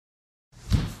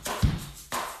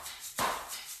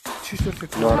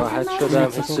ناراحت شدم،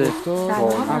 حس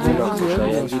معجزه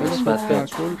ناخوشایندی نسبت به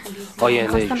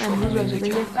آینده شما.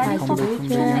 میخوام بهتون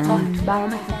بگم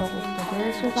برام اتفاق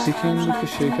افتاده چیزی که این بود که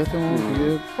شرکت ما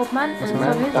دیگه خب من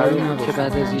قرار بود که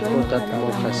بعد از یک مدت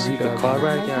مرخصی به کار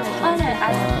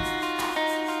برگردم.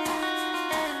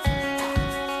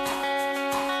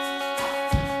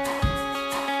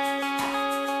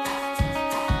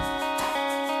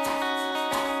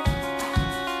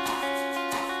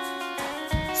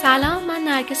 سلام، من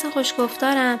نرگس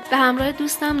خوشگفتارم. به همراه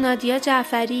دوستم نادیا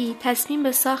جعفری تصمیم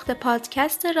به ساخت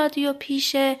پادکست رادیو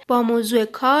پیشه با موضوع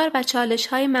کار و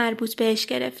چالش‌های مربوط بهش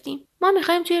گرفتیم. ما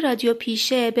می‌خوایم توی رادیو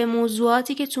پیشه به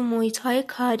موضوعاتی که تو محیط‌های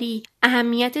کاری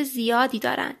اهمیت زیادی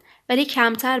دارن ولی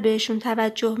کمتر بهشون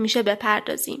توجه میشه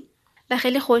بپردازیم. و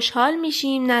خیلی خوشحال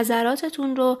میشیم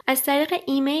نظراتتون رو از طریق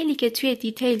ایمیلی که توی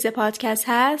دیتیلز پادکست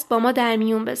هست با ما در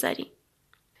میون بذاریم.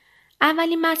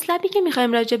 اولین مطلبی که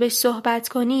میخوایم راجبش صحبت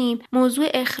کنیم موضوع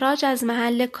اخراج از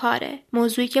محل کاره.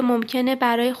 موضوعی که ممکنه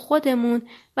برای خودمون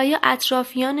و یا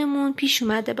اطرافیانمون پیش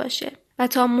اومده باشه و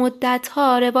تا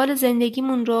مدت‌ها روال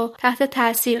زندگیمون رو تحت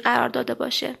تاثیر قرار داده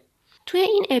باشه. توی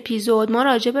این اپیزود ما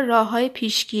راجب راه‌های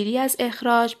پیشگیری از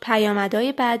اخراج،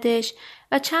 پیامدهای بعدش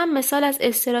و چند مثال از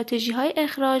استراتژی‌های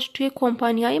اخراج توی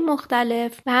کمپانی‌های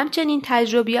مختلف و همچنین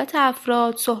تجربیات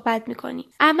افراد صحبت می‌کنیم.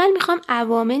 اول می‌خوام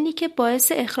عواملی که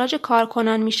باعث اخراج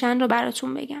کارکنان میشن رو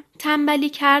براتون بگم. تنبلی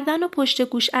کردن و پشت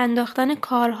گوش انداختن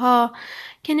کارها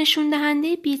که نشون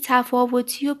دهنده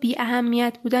بی‌تفاوتی و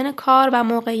بی‌اهمیت بودن کار و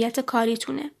موقعیت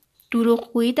کاریتونه.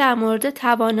 دروغگویی در مورد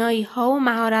توانایی‌ها و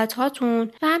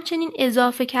مهارت‌هاتون و همچنین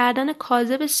اضافه کردن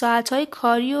کاذب ساعت‌های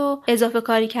کاری و اضافه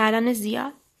کاری کردن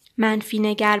زیاد. منفی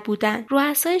نگر بودن.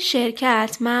 رؤسای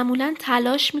شرکت معمولاً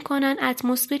تلاش می‌کنن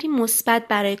اتمسفری مثبت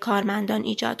برای کارمندان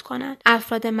ایجاد کنن.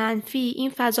 افراد منفی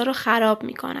این فضا رو خراب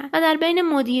می‌کنن و در بین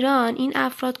مدیران این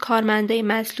افراد کارمندای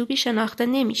مطلوبی شناخته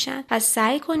نمیشن. پس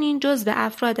سعی کنین جزو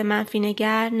افراد منفی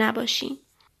نگر نباشین.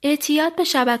 اعتیاد به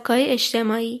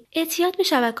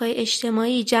شبکه‌های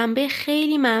اجتماعی جنبه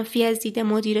خیلی منفی از دید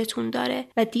مدیرتون داره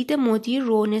و دید مدیر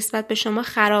رو نسبت به شما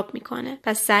خراب میکنه.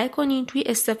 پس سعی کنین توی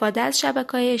استفاده از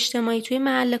شبکه‌های اجتماعی توی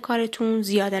محل کارتون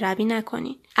زیاده روی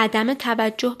نکنین. عدم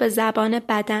توجه به زبان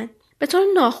بدن. به طور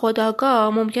ناخودآگاه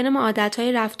ممکنه ما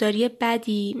عادتهای رفتاری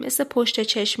بدی مثل پشت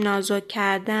چشم نازک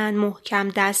کردن، محکم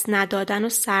دست ندادن و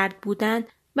سرد بودن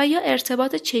و یا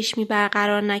ارتباط چشمی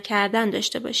برقرار نکردن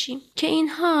داشته باشیم که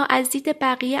اینها از دید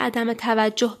بقیه عدم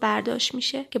توجه برداشت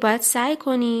میشه که باید سعی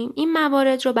کنیم این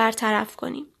موارد رو برطرف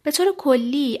کنیم. به طور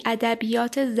کلی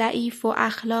ادبیات ضعیف و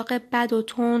اخلاق بد و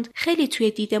تند خیلی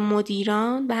توی دید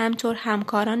مدیران و همطور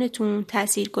همکارانتون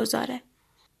تأثیر گذاره.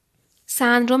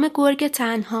 سندرم گرگ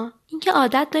تنها، اینکه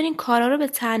عادت دارین کارا رو به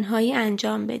تنهایی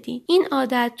انجام بدین. این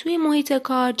عادت توی محیط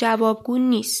کار جوابگو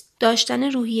نیست.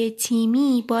 داشتن روحیه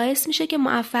تیمی باعث میشه که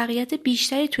موفقیت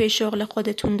بیشتری توی شغل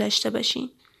خودتون داشته باشین.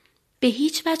 به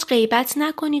هیچ وجه غیبت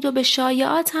نکنید و به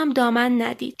شایعات هم دامن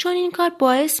ندید، چون این کار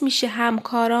باعث میشه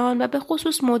همکاران و به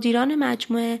خصوص مدیران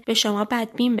مجموعه به شما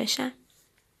بدبین بشن.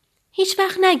 هیچ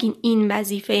وقت نگین این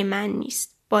وظیفه من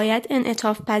نیست. باید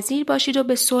انعطاف پذیر باشید و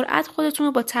به سرعت خودتون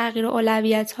رو با تغییر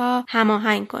اولویت‌ها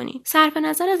هماهنگ کنید. صرف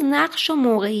نظر از نقش و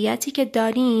موقعیتی که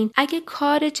دارین، اگه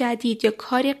کار جدید یا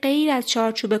کاری غیر از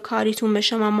چارچوب کاریتون به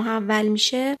شما محول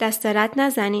میشه، دست رد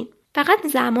نزنید. فقط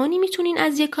زمانی میتونین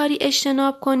از یه کاری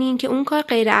اجتناب کنین که اون کار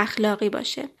غیر اخلاقی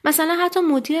باشه. مثلا حتی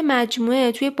مدیر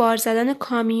مجموعه توی بار زدن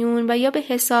کامیون و یا به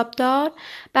حسابدار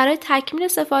برای تکمیل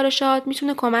سفارشات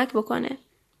میتونه کمک بکنه.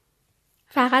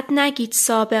 فقط نگید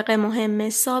سابقه مهمه.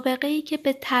 سابقه‌ای که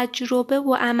به تجربه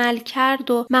و عمل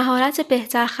کرد و مهارت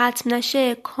بهتر ختم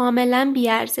نشه کاملا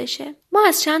بی‌ارزشه. ما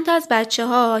از چند تا از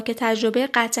بچه‌ها که تجربه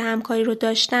قطع همکاری رو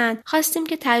داشتن خواستیم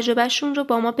که تجربهشون رو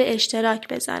با ما به اشتراک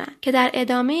بذارن که در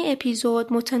ادامه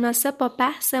اپیزود متناسب با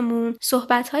بحثمون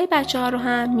صحبت‌های بچه‌ها رو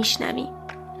هم میشنویم.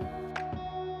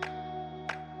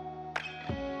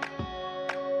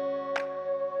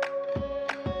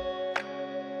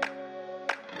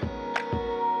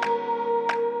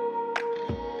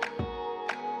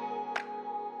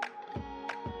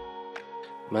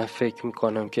 من فکر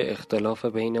میکنم که اختلاف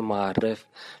بین معرف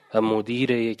و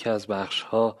مدیر یکی از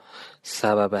بخش‌ها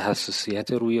سبب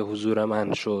حساسیت روی حضور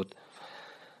من شد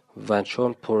و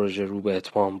چون پروژه رو به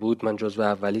اتمام بود من جزو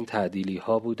اولین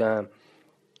تعدیلی‌ها بودم.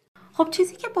 خب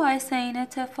چیزی که باعث این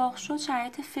اتفاق شد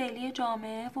شرایط فعلی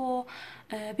جامعه و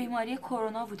بیماری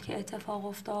کرونا بود که اتفاق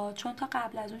افتاد، چون تا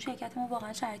قبل از اون شرکت ما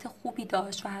واقعا شرایط خوبی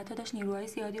داشت و حتی داشت نیروهای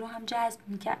زیادی رو هم جذب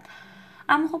میکرد.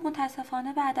 اما خب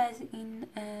متاسفانه بعد از این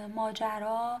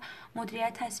ماجرا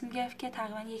مدیریت تصمیم گرفت که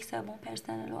تقریبا 1/3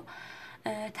 پرسنل رو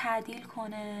تعدیل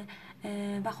کنه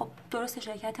و خب درست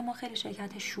شرکت ما خیلی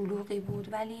شرکت شلوغی بود،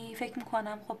 ولی فکر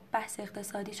میکنم خب بحث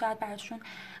اقتصادی شاید براشون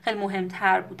خیلی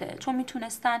مهمتر بوده، چون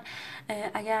میتونستن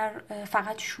اگر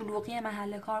فقط شلوغی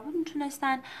محل کار بود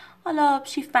میتونستن حالا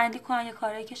شیفت بندی کنن یا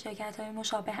کارهایی که شرکت های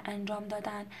مشابه انجام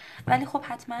دادن، ولی خب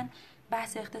حتما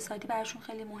بحث اقتصادی براشون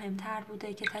خیلی مهمتر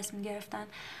بوده که تصمیم گرفتن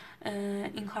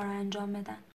این کار رو انجام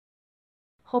بدن.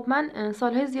 خب من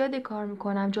سالهای زیادی کار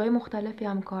میکنم، جای مختلفی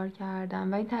هم کار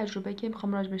کردم و این تجربه که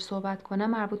میخوام راجبش صحبت کنم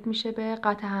مربوط میشه به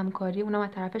قطع همکاری، اونم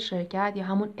از طرف شرکت یا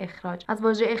همون اخراج. از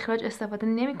واژه اخراج استفاده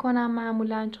نمیکنم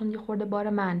معمولا چون یه خورده بار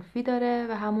منفی داره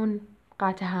و همون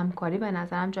قطع همکاری به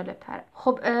نظرم جالب تره.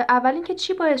 خب اول اینکه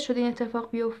چی باعث شده این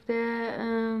اتفاق بیفته؟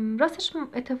 راستش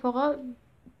اتفاقا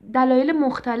دلایل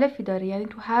مختلفی داره، یعنی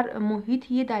تو هر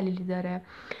محیطی یه دلیلی داره،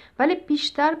 ولی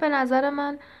بیشتر به نظر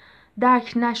من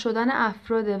درک نشدن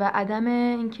افراده و عدم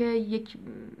اینکه یک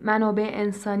منابع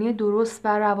انسانی درست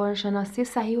و روانشناسی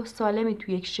صحیح و سالمی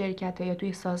توی یک شرکت یا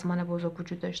توی سازمان بزرگ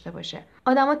وجود داشته باشه.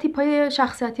 آدما تیپ‌های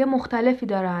شخصیتی مختلفی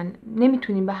دارن،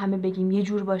 نمیتونیم به همه بگیم یه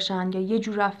جور باشن یا یه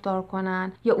جور رفتار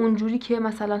کنن یا اونجوری که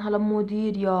مثلا حالا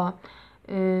مدیر یا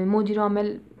مدیر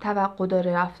عامل توقع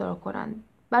داره رفتار کنن.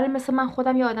 برای مثل من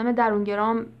خودم یه آدم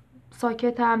درونگرام،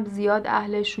 ساکتم، زیاد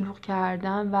اهل شلوغ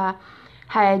کردم و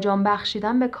هیجان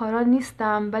بخشیدن به کارا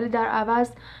نیستم، ولی در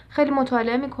عوض خیلی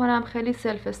مطالعه میکنم، خیلی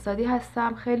سلف استادی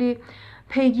هستم، خیلی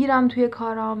پیگیرم توی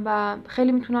کارام و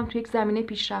خیلی میتونم توی یک زمینه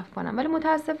پیشرفت کنم. ولی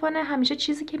متاسفانه همیشه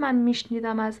چیزی که من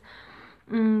میشنیدم از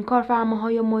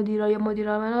کارفرماها یا مدیرا یا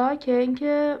مدیرعاملا که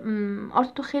اینکه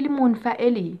آرت تو خیلی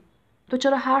منفعلی، تو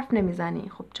چرا حرف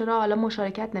نمیزنی؟ خب چرا حالا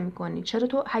مشارکت نمیکنی؟ چرا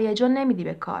تو هیجان نمیدی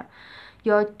به کار؟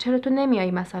 یا چرا تو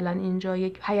نمیایی مثلا اینجا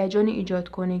یک هیجانی ایجاد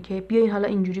کنی که بیاین حالا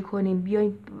اینجوری کنیم،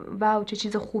 بیاین واو چه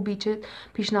چیز خوبی، چه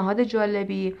پیشنهاد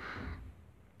جالبی،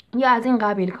 یا از این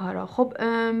قبیل کارا. خب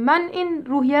من این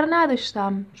روحیه رو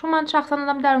نداشتم چون من شخصا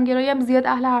آدم درونگراییم، زیاد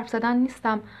اهل حرف زدن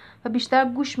نیستم و بیشتر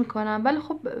گوش میکنم، ولی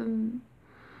خب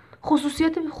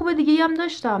خصوصیات خوب دیگه هم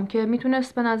داشتم که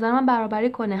میتونست به نظر من برابری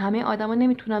کنه. همه آدما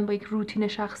نمیتونن با یک روتین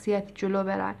شخصیتی جلو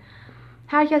برن،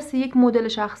 هر کسی یک مدل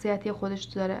شخصیتی خودش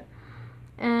داره،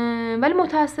 ولی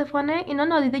متاسفانه اینا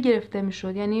نادیده گرفته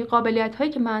میشد. یعنی قابلیت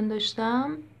هایی که من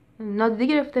داشتم نادیده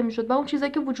گرفته میشد و اون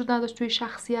چیزایی که وجود نداشت توی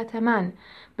شخصیت من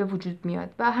به وجود میاد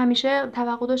و همیشه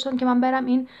توقع داشتم که من برم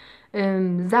این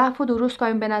ضعف رو درست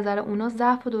کنم. به نظر اونا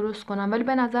ضعف رو درست کنم، ولی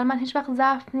به نظر من هیچ وقت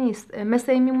ضعف نیست.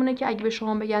 مثل این میمونه که اگه به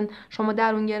شما بگن شما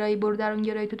درونگرایی، برو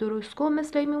درونگرایی تو درست کن،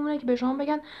 مثل این میمونه که به شما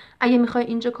بگن اگه میخوای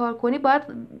اینجا کار کنی باید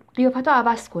قیافتو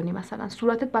عوض کنی، مثلا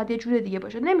صورتت باید یه جور دیگه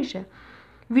باشه. نمیشه.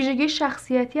 ویژگی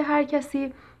شخصیتی هر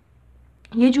کسی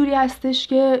یه جوری هستش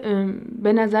که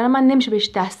به نظر من نمیشه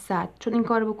بهش دست زد، چون این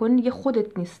کارو بکنی دیگه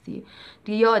خودت نیستی،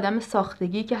 دیگه یه آدم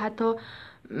ساختگی که حتی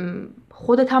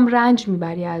خودت هم رنج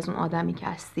میبری از اون آدمی که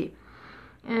هستی.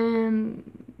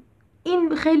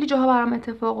 این خیلی جاها برام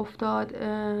اتفاق افتاد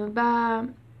و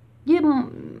یه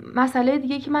مسئله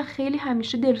دیگه که من خیلی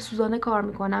همیشه دلسوزانه کار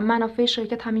میکنم، منافع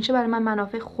شرکت همیشه برای من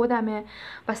منافع خودمه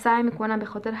و سعی میکنم به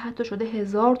خاطر حتی شده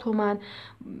 1000 تومان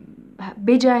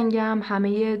بجنگم،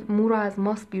 همه مو رو از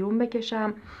ماست بیرون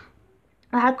بکشم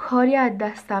و هر کاری از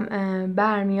دستم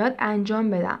برمیاد انجام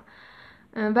بدم،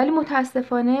 ولی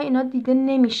متاسفانه اینا دیده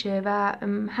نمیشه و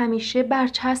همیشه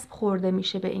برچسب خورده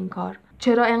میشه به این کار.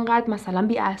 چرا انقدر مثلا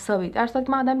بی‌اعصابی؟ در صورتی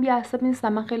که من آدم بی‌اعصاب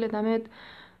نیستم، من خیلی آدم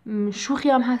شوخی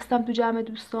هم هستم تو جمع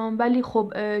دوستان، ولی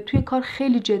خب توی کار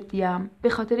خیلی جدیم. به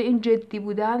خاطر این جدی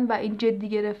بودن و این جدی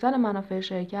گرفتن منافع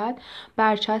شرکت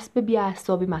برچسب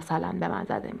بی‌اعصابی مثلا به من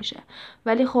زده میشه،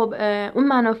 ولی خب اون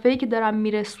منافعی که دارم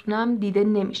میرسونم دیده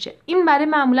نمیشه. این برای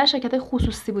معمولا شرکت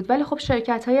خصوصی بود، ولی خب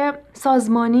شرکت های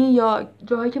سازمانی یا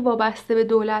جاهایی که وابسته به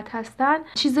دولت هستن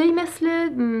چیزایی مثل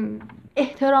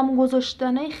احترام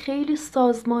گذاشتنه خیلی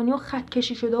سازمانی و خط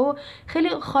کشی شده و خیلی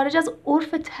خارج از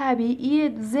عرف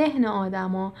طبیعی ذهن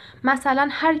آدما. مثلا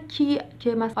هر کی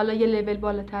که مثلا یه لول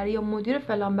بالاتری یا مدیر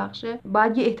فلان بخشه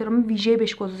باید یه احترام ویژه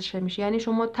بهش گذاشته میشه. یعنی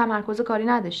شما تمرکز کاری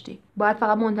نداشتی، باید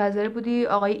فقط منتظر بودی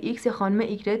آقای ایکس یا خانم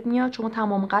ایگرت میاد، شما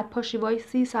تمام قد پاشی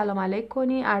وایسی سلام علیک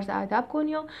کنی، عرض ادب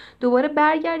کنی و دوباره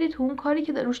برگردی تو اون کاری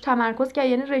که روش تمرکز کردی.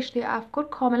 یعنی رشته افکار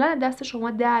کاملا از دست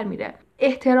شما در میره.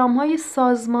 احترام‌های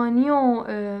سازمانی و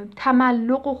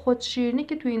تملق و خودشیرینی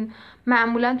که تو این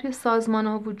معمولا توی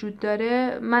سازمان‌ها وجود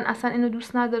داره من اصلا اینو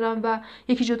دوست ندارم و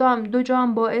یکی دو جا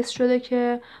هم باعث شده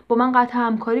که با من قطع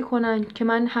همکاری کنن که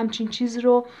من همچین چیز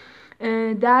رو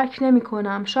درک نمی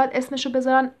کنم. شاید اسمشو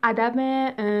بذارن عدم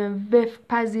وفق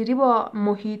پذیری با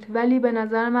محیط، ولی به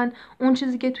نظر من اون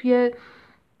چیزی که توی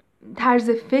طرز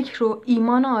فکر و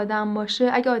ایمان آدم باشه،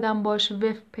 اگه آدم باش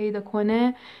وفق پیدا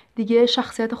کنه دیگه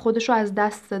شخصیت خودش رو از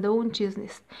دست داده و اون چیز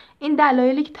نیست. این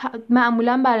دلایلی که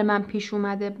معمولا برای من پیش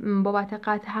اومده بابت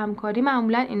قطع همکاری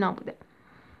معمولا اینا بوده.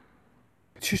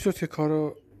 چی شد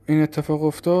که این اتفاق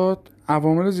افتاد؟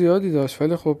 عوامل زیادی داشت،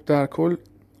 ولی خب در کل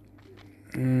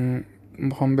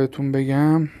میخوام بهتون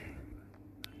بگم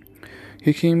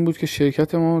یکی این بود که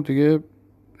شرکت ما دیگه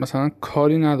مثلا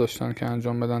کاری نداشتن که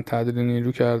انجام بدن، تعدیل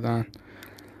نیرو کردن.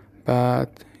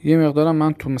 بعد یه مقدارم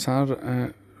من تو مثلا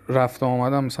رفت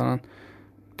آمدم مثلا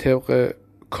طبق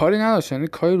کاری نداشتن، یعنی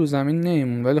کاری رو زمین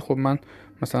نیمون، ولی خب من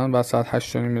مثلا بعد ساعت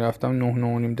 8 میرفتم،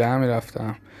 9 10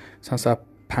 میرفتم، مثلا ساعت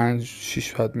 5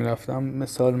 6 بعد میرفتم،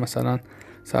 مثلا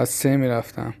ساعت 3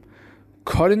 میرفتم.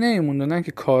 کاری نیمونده، نه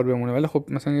که کار بمونه، ولی خب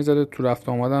مثلا یه ذره تو رفت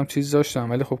آمدم چیز داشتم،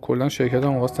 ولی خب کلا شرکت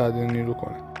هم واسه تعدیل نیرو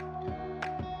کنه.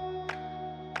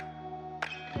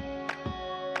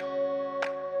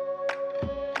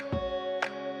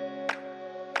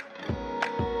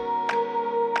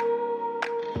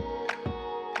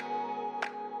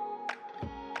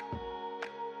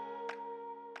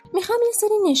 میخوام یه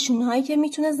سری نشونهایی که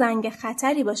میتونه زنگ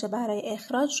خطری باشه برای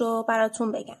اخراج رو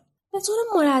براتون بگم. به طور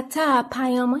مرتب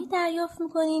پیامایی دریافت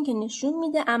میکنین که نشون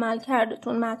میده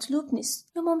عملکردتون مطلوب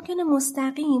نیست یا ممکنه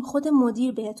مستقیم خود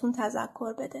مدیر بهتون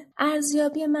تذکر بده.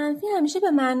 ارزیابی منفی همیشه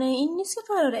به معنای این نیست که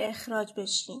قرار اخراج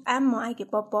بشین، اما اگه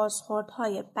با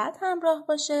بازخوردهای بد همراه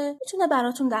باشه میتونه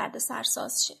براتون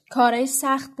دردسرساز شه. کارهای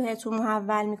سخت بهتون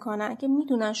محول میکنن که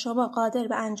میدونن شما قادر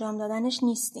به انجام دادنش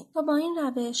نیستین تا با این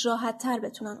روش راحت‌تر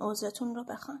بتونن عذرتون رو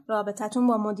بخوان. رابطتون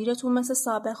با مدیرتون مثل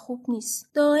سابق خوب نیست،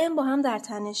 دائم با هم در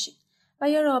تنشید و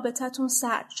یا رابطتون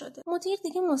سرد شده. مدیر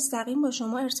دیگه مستقیم با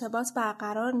شما ارتباط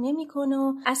برقرار نمیکنه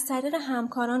و از طریق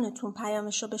همکارانتون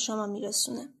پیامش رو به شما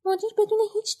میرسونه. مدیر بدون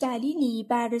هیچ دلیلی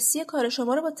بررسی کار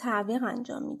شما رو با تعویق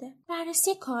انجام میده.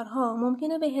 بررسی کارها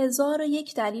ممکنه به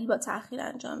 1001 دلیل با تأخیر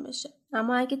انجام بشه،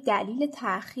 اما اگه دلیل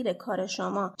تأخیر کار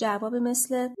شما جواب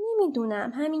مثل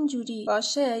نمیدونم همین جوری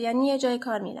باشه، یعنی یه جای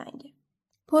کار میلنگه.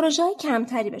 پروژه‌های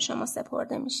کمتری به شما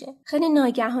سپرده میشه. خیلی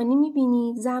ناگهانی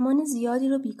میبینید زمان زیادی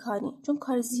رو بیکاری، چون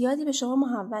کار زیادی به شما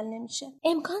محول نمیشه.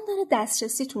 امکان داره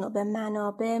دسترسیتون رو به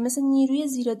منابع مثل نیروی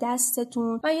زیر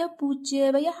دستتون و یا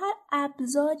بودجه و یا هر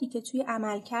ابزاری که توی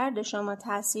عملکرد شما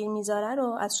تاثیر میذاره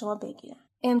رو از شما بگیرن.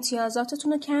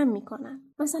 امتیازاتتون رو کم میکنن.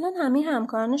 مثلا همه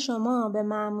همکاران شما به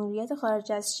مأموریت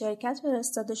خارج از شرکت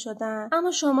فرستاده شدن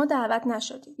اما شما دعوت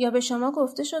نشدید، یا به شما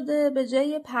گفته شده به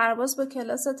جای پرواز با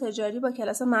کلاس تجاری با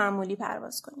کلاس معمولی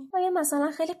پرواز کنید، و یا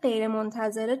مثلا خیلی غیر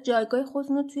منتظره جایگاه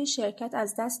خودتون رو توی شرکت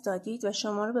از دست دادید و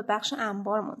شما رو به بخش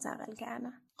انبار منتقل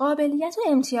کردن. قابلیت و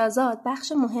امتیازات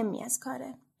بخش مهمی از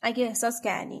کاره. اگه احساس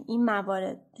کردین این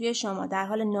موارد توی شما در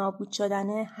حال نابود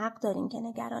شدنه، حق دارین که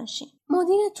نگران شین.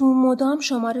 مدیرتون مدام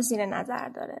شما رو زیر نظر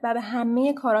داره و به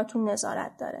همه کاراتون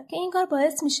نظارت داره که این کار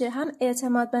باعث میشه هم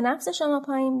اعتماد به نفس شما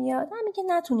پایین بیاد، هم که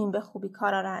نتونین به خوبی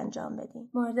کارا رو انجام بدین.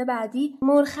 مورد بعدی،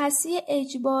 مرخصی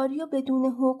اجباری و بدون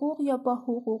حقوق یا با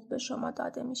حقوق به شما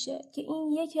داده میشه که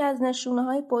این یکی از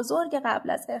نشونه‌های بزرگ قبل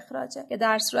از اخراجه که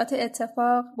در صورت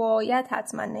اتفاق باید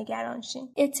حتما نگران شین.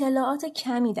 اطلاعات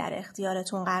کمی در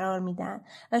اختیارتون قرار میدن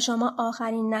و شما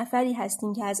آخرین نفری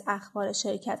هستین که از اخبار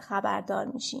شرکت خبردار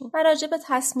میشین و راجع به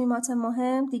تصمیمات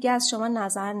مهم دیگه از شما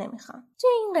نظر نمیخوام. توی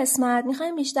این قسمت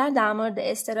میخوایم بیشتر در مورد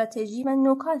استراتژی و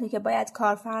نکاتی که باید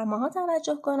کارفرماها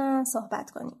توجه کنن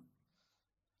صحبت کنیم.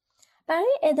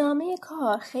 برای ادامه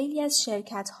کار خیلی از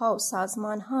شرکت‌ها و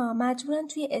سازمان‌ها مجبورن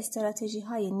توی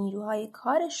استراتژی‌های نیروهای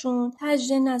کارشون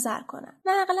تجدید نظر کنن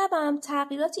و اغلب هم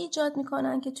تغییراتی ایجاد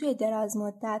می‌کنن که توی دراز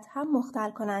مدت هم مختل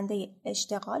کننده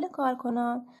اشتغال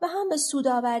کارکنان و هم به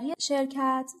سودآوری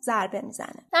شرکت ضربه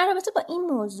میزنه. در رابطه با این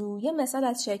موضوع یه مثال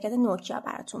از شرکت نوکیا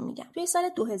براتون میگم. توی سال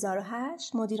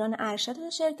 2008 مدیران ارشد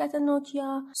شرکت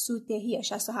نوکیا سوددهی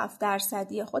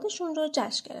 67% خودشون رو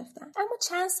جشن گرفتن. اما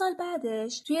چند سال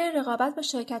بعدش توی رقابت با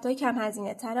شرکت‌های کم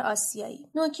هزینه‌تر آسیایی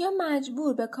نوکیا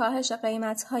مجبور به کاهش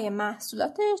قیمت‌های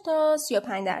محصولاتش تا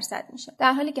 35% میشه،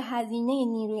 در حالی که هزینه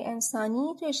نیروی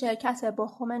انسانی توی شرکت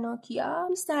بخوم نوکیا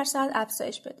 20%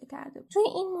 افزایش پیدا کرده. توی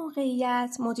این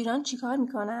موقعیت مدیران چیکار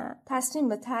میکنن؟ تصمیم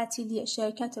به تعطیلی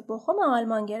شرکت بخوم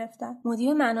آلمان گرفتن.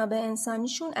 مدیر منابع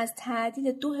انسانیشون از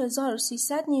تعدیل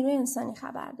 2300 نیروی انسانی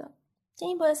خبر داد که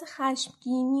این باعث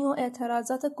خشمگینی و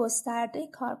اعتراضات گسترده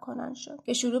کارکنان شد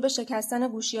که شروع به شکستن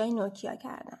گوشی‌های نوکیا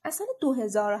کردن. از سال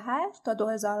 2008 تا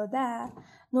 2010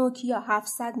 نوکیا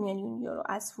 700 میلیون یورو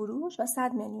از فروش و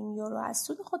 100 میلیون یورو از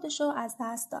سود خودش رو از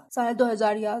دست داد. سال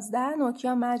 2011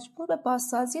 نوکیا مجبور به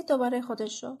بازسازی دوباره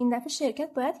خودش شد. این دفعه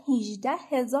شرکت باید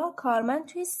 18,000 کارمند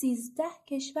توی 13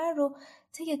 کشور رو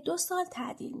طی 2 سال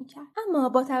تعدیل میکرد. اما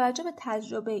با توجه به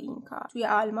تجربه این کار توی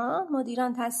آلمان،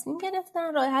 مدیران تصمیم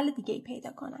گرفتن راه حل دیگه‌ای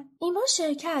پیدا کنن. این بار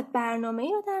شرکت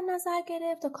برنامه‌ای رو در نظر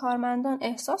گرفت تا کارمندان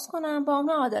احساس کنن با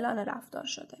اونها عادلانه رفتار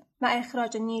شده و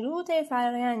اخراج نیرو طی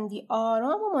فرآیندی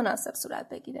آرام و مناسب صورت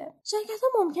بگیره.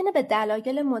 شرکت‌ها ممکنه به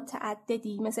دلایل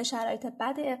متعددی مثل شرایط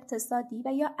بد اقتصادی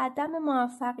و یا عدم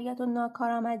موفقیت و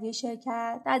ناکارآمدی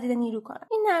شرکت تعدیل نیرو کنن.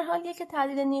 این در حالیه که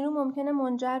تعدیل نیرو ممکنه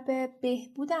منجر به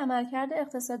بهبود عملکرد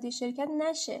اقتصادی شرکت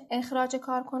نشه. اخراج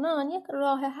کارکنان یک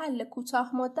راه حل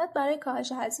کوتاه مدت برای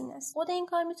کاهش هزینه است. خود این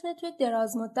کار میتونه توی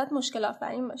دراز مدت مشکل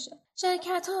آفرین باشه.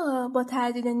 شرکت‌ها با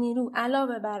تعدیل نیرو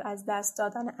علاوه بر از دست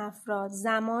دادن افراد،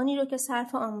 زمانی رو که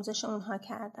صرف آموزش اونها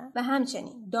کردن و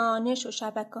همچنین دانش و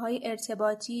شبکه‌های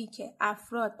ارتباطی که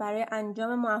افراد برای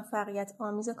انجام موفقیت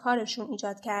آمیز کارشون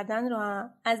ایجاد کردن رو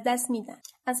هم از دست میدن.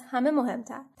 از همه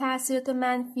مهمتر، تأثیرات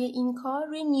منفی این کار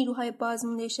روی نیروهای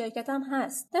بازمونده شرکت هم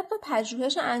هست. طبق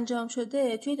پژوهش انجام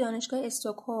شده توی دانشگاه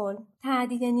استکهلم،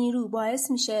 تعدیل نیرو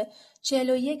باعث میشه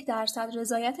 41%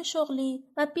 رضایت شغلی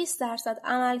و 20%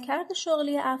 عملکرد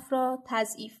شغلی افراد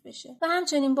تضعیف بشه و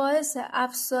همچنین باعث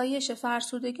افزایش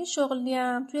فرسودگی شغلی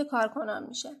هم توی کارکنان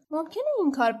میشه. ممکنه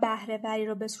این کار بهره وری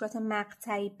رو به صورت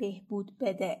مقطعی بهبود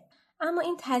بده، اما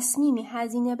این تصمیمی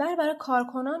هزینه بر برای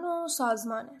کارکنان و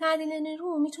سازمانه. تعدیل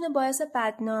نیرو میتونه باعث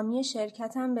بدنامی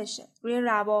شرکت هم بشه. روی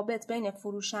روابط بین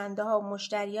فروشنده ها و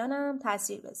مشتریان هم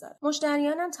تاثیر بذاره.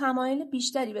 مشتریان هم تمایل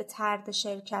بیشتری به طرد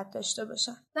شرکت داشته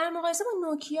باشن. در مقایسه با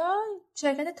نوکیا،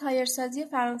 شرکت تایرسازی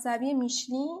فرانسوی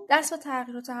میشلین دست به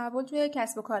تغییر و تحول توی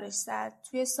کسب و کارش زد.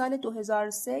 توی سال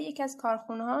 2003 یکی از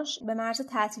کارخونه‌هاش به مرز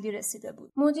تعطیلی رسیده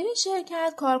بود. مدیر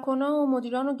شرکت کارکنان و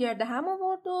مدیران رو گرد هم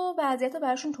آورد و وضعیت رو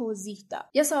براشون توضیح داد.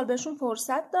 یه سال بهشون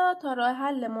فرصت داد تا راه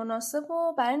حل مناسب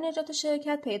رو برای نجات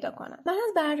شرکت پیدا کنن. بعد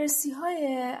از بررسی‌های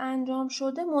انجام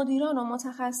شده، مدیران و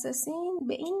متخصصین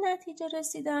به این نتیجه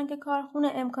رسیدن که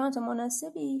کارخونه امکانات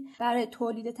مناسبی برای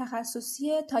تولید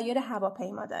تخصصی تایر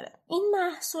هواپیما داره. این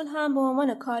محصول هم به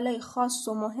عنوان کالای خاص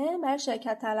و مهم برای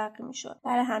شرکت تلقی میشد.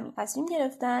 برای همین تصمیم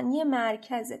گرفتن یه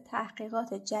مرکز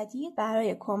تحقیقات جدید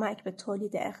برای کمک به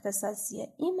تولید اختصاصی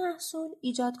این محصول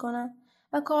ایجاد کنن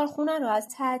و کارخونه رو از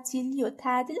تعطیلی و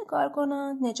تعدیل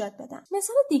کارکنان نجات بدن.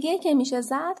 مثال دیگه‌ای که میشه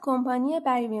زد کمپانی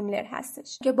بری ویملر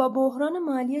هستش که با بحران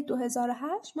مالی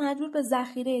 2008 مجبور به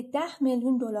ذخیره 10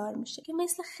 میلیون دلار میشه که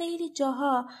مثل خیلی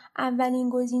جاها اولین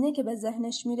گزینه که به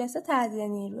ذهنش میرسه تعدیل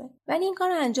نیروه، ولی این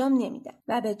کارو انجام نمیدن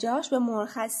و به جاش به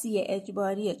مرخصی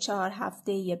اجباری 4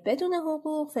 هفته‌ای بدون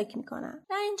حقوق فکر میکنن.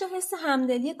 در اینجا حس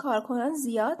همدلی کارکنان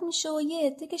زیاد میشه و یه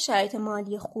عده که شرایط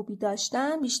مالی خوبی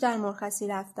داشتن بیشتر مرخصی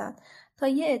رفتن تا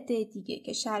یه عده دیگه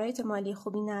که شرایط مالی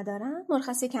خوبی ندارن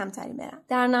مرخصی کمتری برن.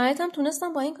 در نهایت هم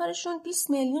تونستن با این کارشون 20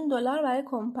 میلیون دلار برای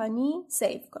کمپانی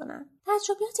سیو کنن.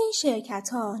 تجربیات این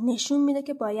شرکت‌ها نشون میده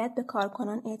که باید به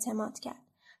کارکنان اعتماد کرد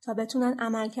تا بتونن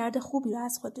عملکرد خوبی رو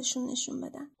از خودشون نشون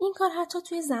بدن. این کار حتی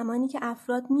توی زمانی که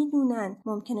افراد میدونن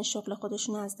ممکنه شغل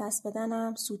خودشون از دست بدن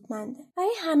هم سودمنده. برای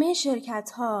همه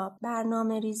شرکت‌ها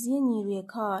برنامه‌ریزی نیروی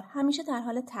کار همیشه در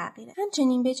حال تغییره.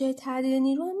 همچنین به جای تعدیل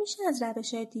نیرو هم میشه از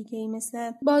روش‌های دیگه‌ای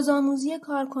مثل بازآموزی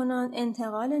کارکنان،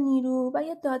 انتقال نیرو و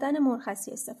یا دادن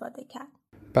مرخصی استفاده کرد.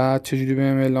 بعد چجوری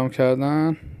بهم اعلام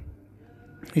کردن؟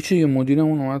 هیچی، یه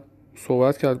مدیرمون اومد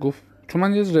صحبت کرد، گفت چون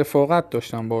من یه رفاقت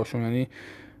داشتم باشون، یعنی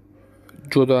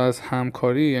جدا از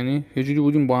همکاری، یعنی یه جوری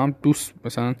بودیم با هم دوست.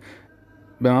 مثلا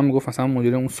به من میگفت مثلا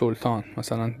مدیرمون سلطان،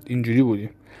 مثلا اینجوری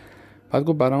بودیم. بعد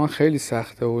گفت برای من خیلی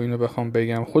سخته و اینو بخوام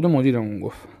بگم. خود مدیرمون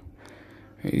گفت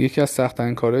یکی از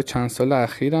سخت‌ترین کارهای چند سال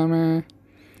اخیرمه،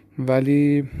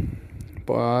 ولی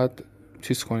باید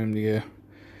چیز کنیم دیگه،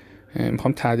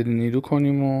 میخوام تعدیل نیرو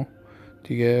کنیم و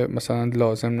دیگه مثلا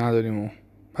لازم نداریم. و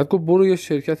بعد گفت برو یه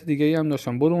شرکت دیگه ای هم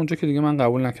داشتم، برو اونجا، که دیگه من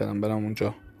قبول نکردم برم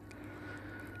اونجا.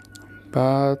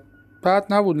 بعد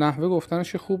نبود، نحوه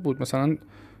گفتنش خوب بود، مثلا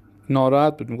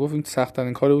ناراحت بود، میگفت این سخت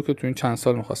ترین کاری بود که تو این چند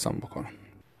سال میخواستم بکنم.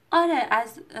 آره،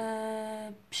 از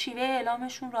شیوه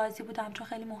اعلامشون راضی بودم چون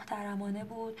خیلی محترمانه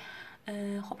بود.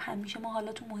 خب همیشه ما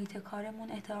حالا تو محیط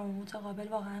کارمون احترام متقابل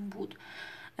واقعا بود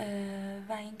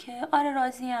و اینکه آره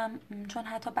راضیم، چون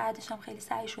حتی بعدش هم خیلی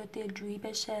سعی شد دلجویی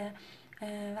بشه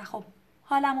و خب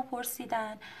حالمو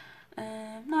پرسیدن،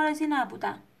 ناراضی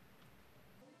نبودم.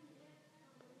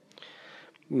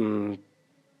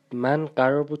 من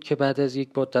قرار بود که بعد از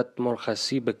یک مدت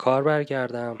مرخصی به کار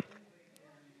برگردم،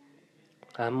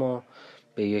 اما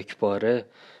به یک باره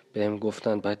بهم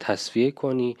گفتن باید تصفیه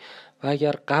کنی و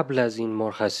اگر قبل از این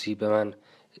مرخصی به من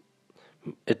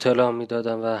اطلاع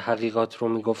میدادن و حقیقات رو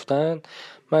میگفتن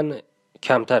من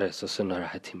کمتر احساس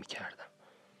ناراحتی میکردم.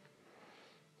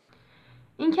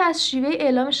 اینکه از شیوه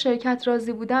اعلام شرکت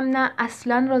راضی بودم، نه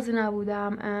اصلا راضی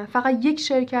نبودم. فقط یک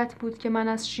شرکت بود که من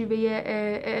از شیوه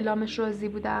اعلامش راضی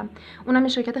بودم، اونم یه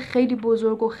شرکت خیلی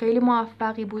بزرگ و خیلی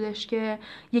موفقی بودش که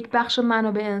یک بخش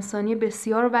منابع انسانی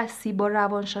بسیار وسیع با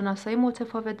روانشناسای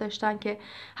متفاوت داشتن که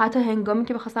حتی هنگامی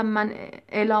که بخواستم من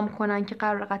اعلام کنن که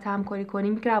قرار قطع همکاری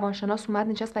کنیم، یک روانشناس اومد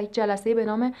نشست و یک جلسه به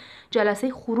نام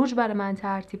جلسه خروج برای من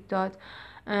ترتیب داد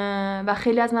و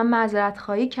خیلی از من معذرت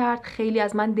خواهی کرد، خیلی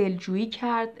از من دلجویی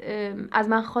کرد، از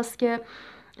من خواست که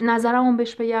نظرمو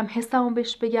بهش بگم، حسمو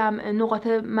بهش بگم، نقاط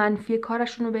منفی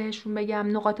کارشون رو بهشون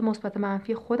بگم، نقاط مثبت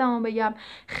منفی خودمو بگم.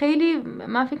 خیلی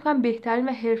من فکر کنم بهترین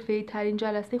و حرفه‌ای ترین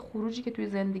جلسه خروجی که توی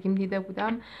زندگیم دیده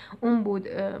بودم اون بود.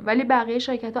 ولی بقیه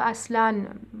شرکت‌ها اصلاً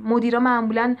مدیرا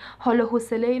معمولاً حال و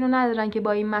حوصله اینو ندارن که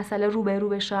با این مسئله روبرو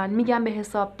بشن، میگن به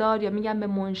حسابدار یا میگن به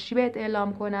منشی بهت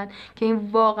اعلام کنن که این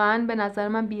واقعاً به نظر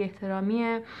من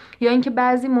بی‌احترامیه. یا اینکه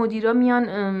بعضی مدیرا میان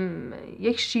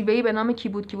یک شیوهی به نام کی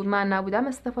بود من نبودم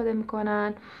استفاده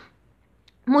میکنن.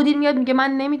 مدیر میاد میگه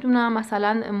من نمیدونم،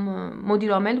 مثلا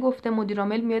مدیر عامل گفته، مدیر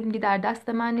عامل میاد میگه در دست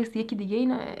من نیست، یکی دیگه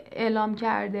اینو اعلام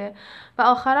کرده. و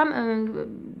آخرم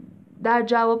در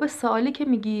جواب سوالی که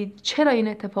میگی چرا این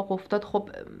اتفاق افتاد، خب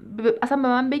اصلا به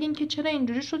من بگین که چرا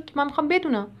اینجوری شد که من میخوام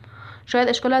بدونم. شاید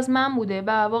اشکال از من بوده و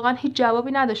واقعا هیچ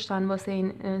جوابی نداشتن واسه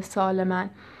این سوال من.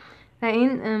 و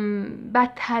این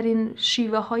بدترین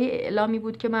شیوه های اعلامی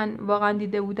بود که من واقعا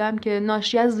دیده بودم که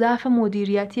ناشی از ضعف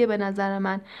مدیریتیه به نظر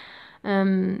من.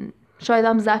 شاید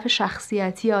هم ضعف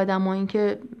شخصیتی آدم ها، این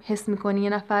که حس میکنی یه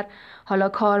نفر حالا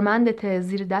کارمندته،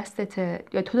 زیر دستته،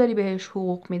 یا تو داری بهش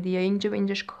حقوق میدی یا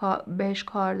اینجاش بهش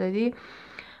کار دادی،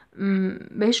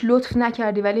 بهش لطف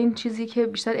نکردی، ولی این چیزی که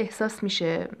بیشتر احساس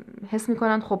میشه، حس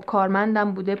میکنن خب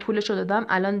کارمندم بوده، پولشو دادم،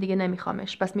 الان دیگه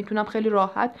نمیخوامش، پس میتونم خیلی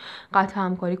راحت قطع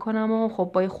همکاری کنم و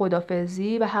خب با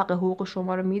خدافظی و حق حقوق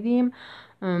شما رو میدیم،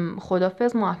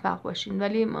 خدافظ، موفق باشین.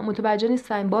 ولی متوجه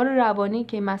نیستن بار روانی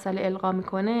که این مسئله القا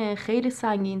میکنه خیلی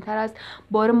سنگین تر از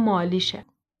بار مالیشه.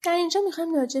 در اینجا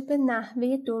میخوایم راجع به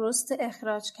نحوه درست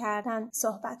اخراج کردن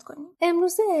صحبت کنیم.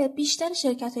 امروزه بیشتر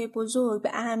شرکت‌های بزرگ به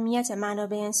اهمیت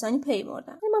منابع انسانی پی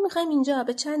بردن. ما میخوایم اینجا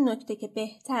به چند نکته که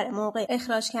بهتر موقع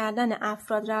اخراج کردن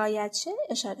افراد رعایت شه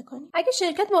اشاره کنیم. اگه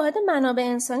شرکت واحد منابع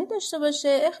انسانی داشته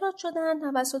باشه، اخراج شدن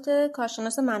توسط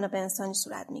کارشناس منابع انسانی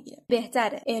صورت میگیره.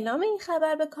 بهتره اعلام این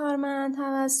خبر به کارمند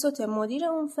توسط مدیر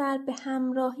اون فرد به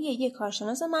همراهی یک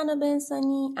کارشناس منابع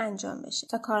انسانی انجام بشه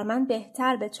تا کارمند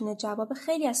بهتر بتونه جواب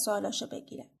خیلی سوالاشو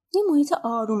بگیره. یه محیط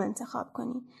آروم انتخاب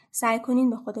کنین. سعی کنین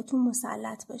به خودتون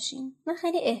مسلط باشین. نه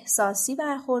خیلی احساسی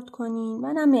برخورد کنین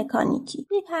و نه مکانیکی.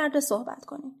 بی پرده صحبت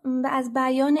کنین. و از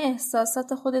بیان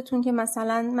احساسات خودتون که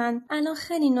مثلا من الان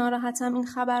خیلی ناراحتم این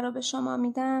خبر رو به شما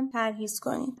میدم پرهیز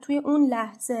کنین. توی اون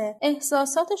لحظه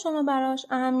احساسات شما براش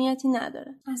اهمیتی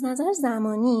نداره. از نظر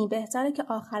زمانی بهتره که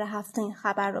آخر هفته این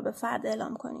خبر رو به فرد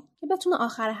اعلام کنین که بتونه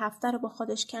آخر هفته رو با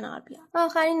خودش کنار بیاره. و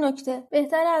آخرین نکته،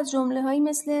 بهتره از جمله‌هایی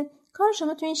مثل کار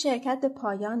شما تو این شرکت به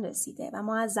پایان رسیده و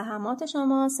ما از زحمات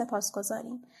شما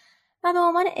سپاسگزاریم و به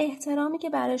عنوان احترامی که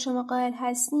برای شما قائل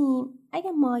هستیم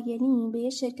اگه مایلین به یه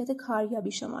شرکت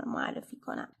کاریابی شما رو معرفی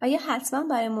کنم و یا حتما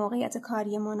برای موقعیت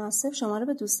کاری مناسب شما رو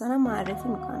به دوستانم معرفی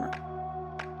میکنم.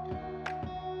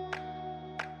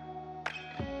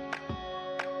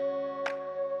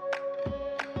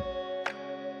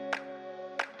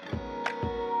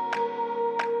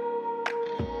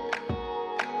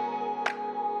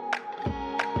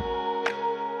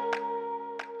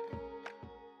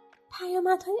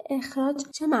 پیامدهای اخراج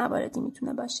چه مواردی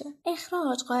میتونه باشه؟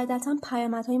 اخراج قاعدتاً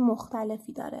پیامدهای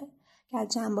مختلفی داره که از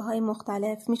جنبه‌های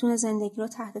مختلف میتونه زندگی رو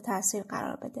تحت تاثیر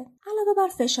قرار بده. علاوه بر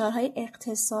فشارهای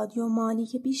اقتصادی و مالی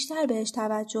که بیشتر بهش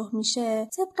توجه میشه،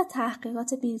 طبق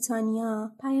تحقیقات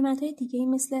بریتانیا، پیامدهای دیگه‌ای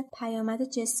مثل پیامد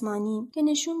جسمانی که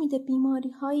نشون میده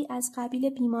بیماری‌هایی از قبیل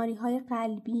بیماری‌های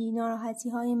قلبی،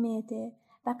 ناراحتی‌های معده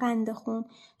و قند خون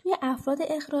توی افراد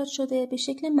اخراج شده به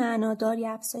شکل معناداری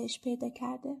افزایش پیدا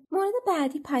کرده. مورد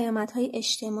بعدی پیامدهای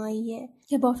اجتماعیه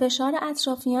که با فشار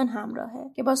اطرافیان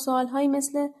همراهه که با سوالهایی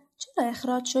مثل چرا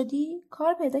اخراج شدی؟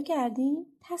 کار پیدا کردی؟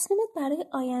 تصمیمت برای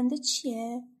آینده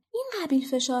چیه؟ این قبیل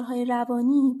فشارهای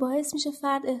روانی باعث میشه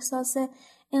فرد احساس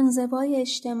انزوای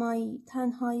اجتماعی،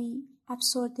 تنهایی،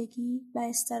 افسردگی و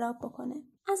اضطراب بکنه.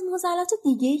 از معضلات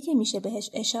دیگه‌ای که میشه بهش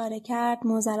اشاره کرد،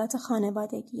 معضلات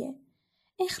خانوادگیه.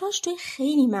 اخراج توی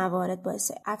خیلی موارد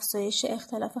باعث افزایش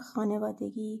اختلاف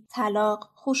خانوادگی، طلاق،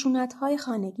 خشونت‌های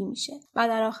خانگی میشه و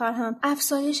در آخر هم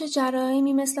افزایش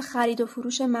جرایمی مثل خرید و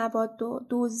فروش مواد و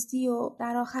دزدی و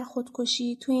در آخر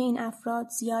خودکشی توی این افراد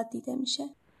زیاد دیده میشه.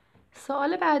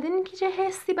 سوال بعدی اینه که چه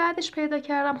حسی بعدش پیدا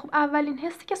کردم. خب اولین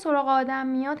حسی که سراغ آدم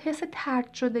میاد حس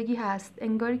طرد شدگی هست.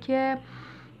 انگاری که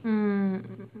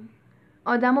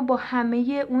آدمو با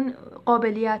همه اون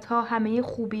قابلیت ها، همه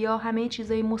خوبی ها، همه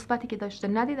چیزای مثبتی که داشته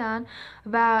ندیدن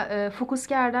و فوکوس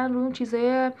کردن روی اون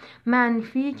چیزای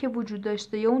منفی که وجود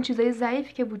داشته یا اون چیزای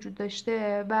ضعیفی که وجود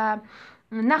داشته و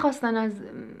نخواستن از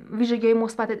ویژگی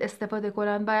مثبت استفاده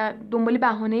کنن و دنبال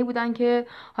بهانه‌ای بودن که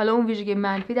حالا اون ویژگی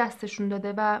منفی دستشون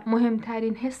داده. و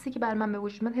مهمترین حسی که بر من به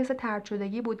وجود اومد حس طرد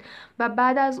شدگی بود و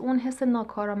بعد از اون حس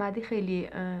ناکارآمدی خیلی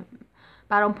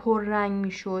برام پررنگ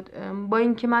میشد، با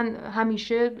اینکه من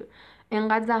همیشه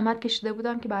انقدر زحمت کشیده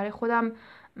بودم که برای خودم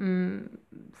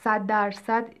 100%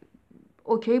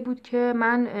 اوکی بود که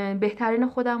من بهترین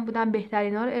خودم بودم،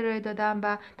 بهترین ها رو ارائه دادم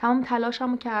و تمام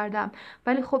تلاشمو کردم.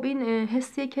 ولی خب این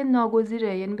حسیه که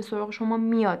ناگزیره، یعنی به سراغ شما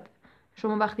میاد.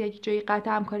 شما وقتی یک جایی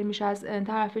قطع همکاری میشه از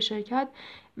طرف شرکت،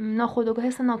 ناخودآگاه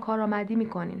حس ناکارآمدی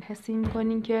میکنین، حسی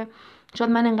میکنین که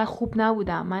شاید من انقدر خوب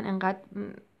نبودم، من انقدر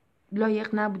لایق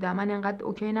نبودم، من انقدر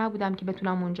اوکی نبودم که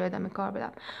بتونم اونجا ادامه کار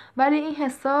بدم. ولی این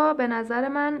حسا به نظر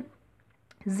من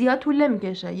زیاد طول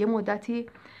نمیکشه، یه مدتی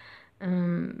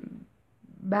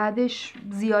بعدش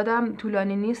زیادم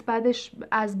طولانی نیست، بعدش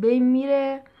از بین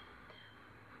میره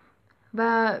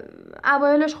و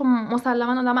اوایلش خب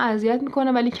مسلما آدم اذیت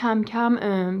میکنه ولی کم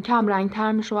کم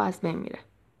رنگ‌تر میشه و از بین میره.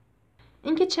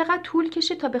 اینکه چقدر طول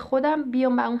کشید تا به خودم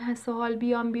بیام و اون حس و حال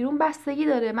بیام بیرون بستگی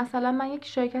داره. مثلا من یک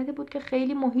شرکتی بود که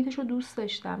خیلی محیطش رو دوست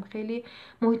داشتم، خیلی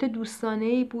محیط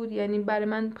دوستانه‌ای بود، یعنی برای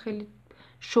من خیلی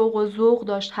شوق و ذوق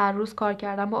داشت هر روز کار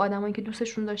کردم با آدمایی که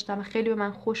دوستشون داشتم و خیلی به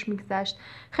من خوش میگذشت،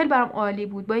 خیلی برام عالی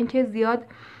بود. با اینکه زیاد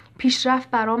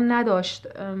پیشرفت برام نداشت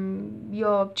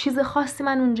یا چیز خاصی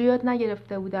من اونجا یاد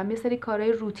نگرفته بودم، یه سری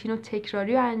کارهای روتین و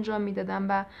تکراری رو انجام میدادم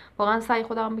و واقعا سعی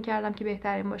خودم میکردم که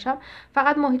بهترین باشم.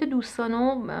 فقط محیط دوستانه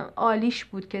و عالیش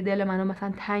بود که دل منو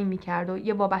مثلا تنگ میکرد و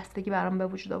یه وابستگی برام به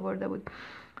وجود آورده بود.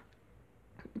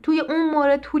 توی اون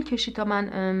مورد طول کشید تا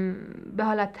من به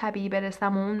حالت طبیعی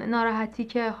برسم و اون ناراحتی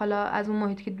که حالا از اون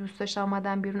محیطی که دوست داشتم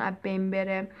اومدم بیرون از بین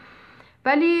بره.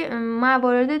 ولی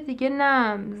موارد دیگه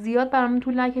نه، زیاد برام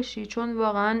طول نکشید، چون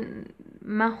واقعا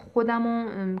من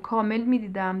خودمو کامل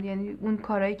میدیدم، یعنی اون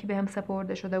کارهایی که بهم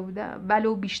سپرده شده بوده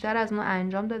ولو بیشتر از اون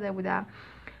انجام داده بودم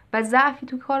و ضعفی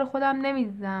تو کار خودم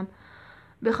نمیدیدم.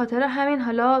 به خاطر همین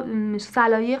حالا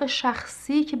سلایق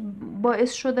شخصی که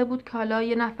باعث شده بود که حالا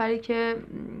یه نفری که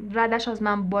ردش از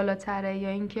من بالاتره یا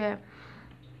اینکه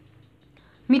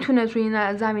میتونه توی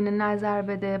این زمینه نظر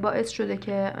بده باعث شده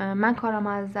که من کارم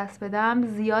از دست بدم،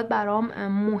 زیاد برام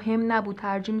مهم نبود.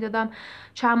 ترجیح میدادم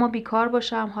چند ماه بیکار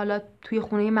باشم، حالا توی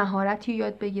خونه مهارتی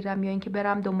یاد بگیرم یا اینکه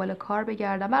برم دنبال کار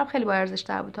بگردم. برام خیلی با ارزش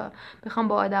تر بود تا بخوام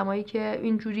با آدمایی که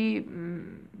اینجوری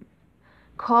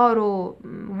کار و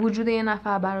وجود یه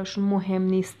نفر براشون مهم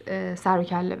نیست سر و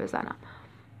کله بزنم.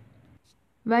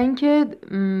 و اینکه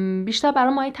بیشتر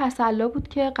برام مایه تسلا بود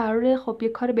که قراره خب یه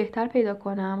کار بهتر پیدا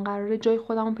کنم، قراره جای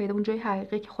خودم رو پیدا کنم، جای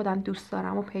حقیقی که خودم دوست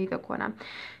دارم رو پیدا کنم.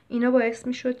 اینا باعث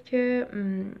می شد که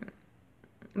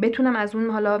بتونم از اون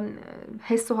حالا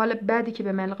حس و حال بدی که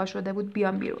به ملقا شده بود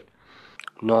بیام بیرون.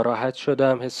 ناراحت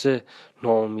شدم، حس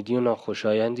ناامیدی و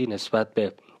ناخوشایندی نسبت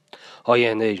به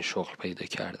آینده این شغل پیدا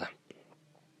کردم.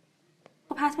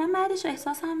 خب حتما بعدش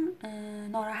احساسم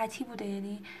ناراحتی بوده،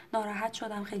 یعنی ناراحت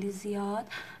شدم خیلی زیاد،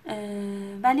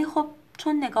 ولی خب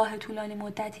چون نگاه طولانی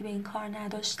مدتی به این کار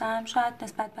نداشتم شاید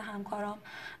نسبت به همکارام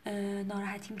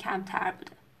ناراحتیم کمتر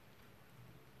بوده.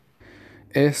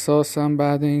 احساسم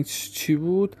بعد این چی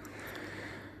بود؟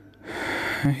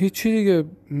 هیچی دیگه،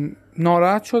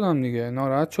 ناراحت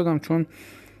شدم چون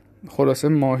خلاصه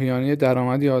ماهیانه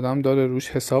درآمدی آدم داره روش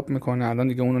حساب میکنه، الان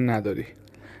دیگه اونو نداری.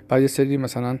 بعد یه سری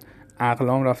مثلا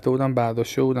عقلام رفته بودم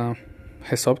برداشته بودم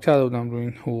حساب کرده بودم روی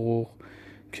این حقوق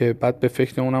که بعد به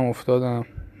فکر اونم افتادم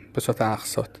به صورت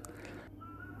اقساط.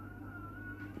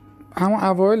 اما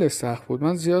اوایل سخت بود،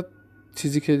 من زیاد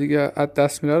چیزی که دیگه از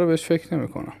دست میره رو بهش فکر نمی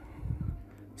کنم،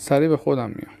 سریع به خودم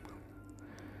میام.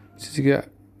 چیزی که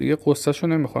دیگه قصهشو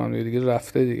نمیخورم دیگه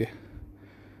رفته دیگه.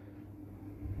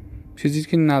 چیزی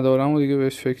که ندارم و دیگه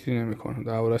بهش فکری نمی کنم،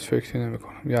 دربارش فکری نمی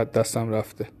کنم، یا از دستم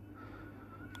رفته.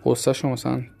 قصهشو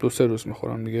مثلا 2-3 روز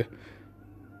میخورم دیگه،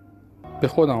 به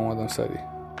خودم اومدم سریع.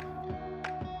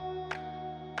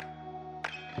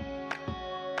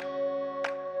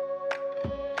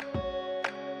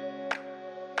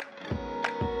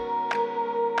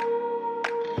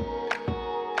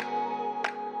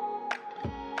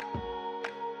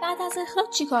 بعد از اخراج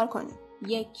چیکار کنین؟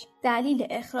 1. دلیل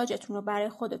اخراجتون رو برای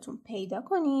خودتون پیدا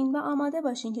کنین و آماده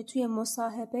باشین که توی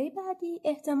مصاحبه بعدی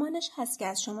احتمالش هست که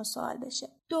از شما سوال بشه.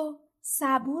 2.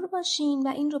 صبور باشین و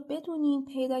این رو بدونین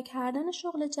پیدا کردن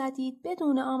شغل جدید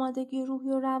بدون آمادگی روحی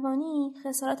و روانی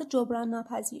خسارات جبران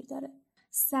ناپذیر داره.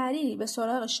 سریع به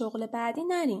سراغ شغل بعدی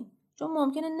نرین، چون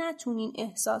ممکنه نتونین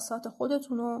احساسات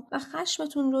خودتون و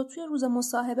خشمتون رو توی روز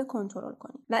مصاحبه کنترل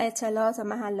کنین و اطلاعات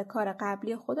محل کار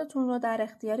قبلی خودتون رو در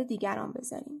اختیار دیگران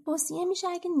بذارین. توصیه میشه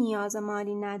اگه نیاز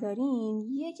مالی ندارین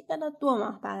 1 الی 2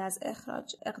 ماه بعد از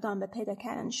اخراج اقدام به پیدا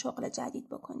کردن شغل جدید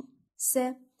بکنین.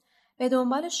 3. به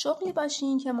دنبال شغلی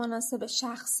باشین که مناسب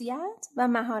شخصیت و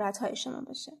مهارت‌های شما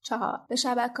باشه. 4. به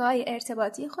شبکه‌های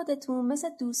ارتباطی خودتون مثل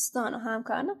دوستان و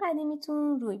همکاران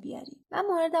قدیمیتون روی بیارید. و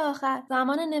مورد آخر،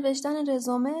 زمان نوشتن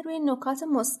رزومه روی نکات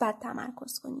مثبت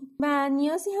تمرکز کنین و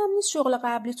نیازی هم نیست شغل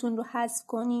قبلیتون رو حذف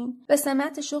کنین. به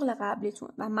سمت شغل قبلیتون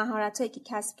و مهارت‌هایی که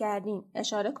کسب کردین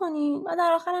اشاره کنین و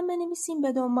در آخر هم بنویسین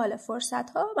به دنبال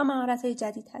فرصت‌ها و مهارت‌های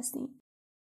جدید هستین.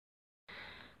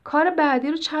 کار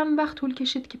بعدی رو چند وقت طول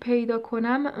کشید که پیدا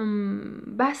کنم.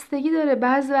 بستگی داره،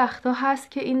 بعضی وقتا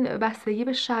هست که این بستگی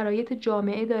به شرایط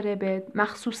جامعه داره، به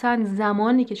مخصوصا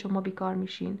زمانی که شما بیکار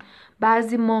میشین.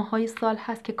 بعضی ماهای سال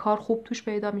هست که کار خوب توش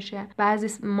پیدا میشه،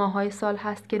 بعضی ماهای سال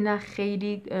هست که نه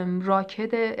خیلی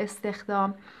راکد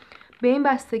استخدام. به این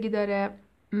بستگی داره.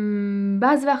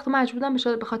 بعضی وقتا مجبورم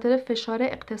به خاطر فشار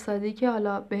اقتصادی که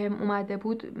حالا بهم اومده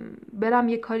بود برم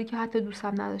یه کاری که حتی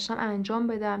دوستم نداشتم انجام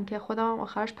بدم که خودم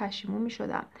آخرش پشیمون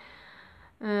میشدم.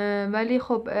 ولی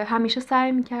خب همیشه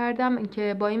سعی میکردم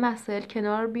که با این مسائل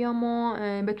کنار بیام و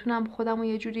بتونم خودم رو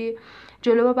یه جوری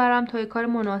جلو ببرم تا یه کار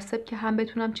مناسب که هم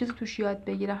بتونم چیزی توش یاد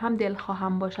بگیرم هم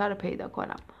دلخواهم باشه رو پیدا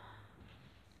کنم.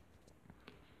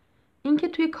 اینکه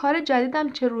توی کار جدیدم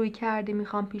چه روی کردی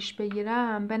میخوام پیش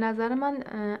بگیرم، به نظر من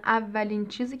اولین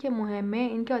چیزی که مهمه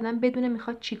این که آدم بدونه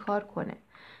میخواد چی کار کنه.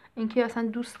 اینکه اصلا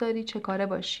دوست داری چه کاره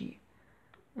باشی،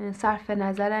 صرف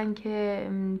نظرن که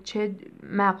چه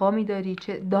مقامی داری،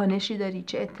 چه دانشی داری،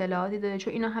 چه اطلاعاتی داری،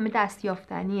 چون اینا همه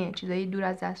دستیافتنیه، چیزایی دور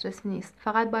از دسترس نیست.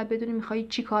 فقط باید بدونی میخوای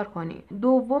چی کار کنی.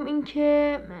 دوم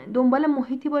اینکه دنبال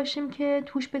محیطی باشیم که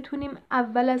توش بتونیم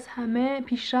اول از همه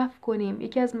پیشرفت کنیم.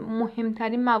 یکی از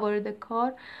مهمترین موارد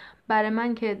کار برای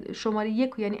من که شماره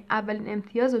 1 یعنی اولین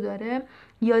امتیازو داره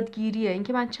یادگیریه.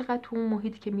 اینکه من چقدر تو اون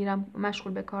محیطی که میرم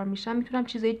مشغول به کار میشم میتونم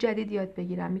چیزای جدید یاد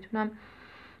بگیرم، میتونم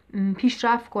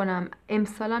پیشرفت کنم.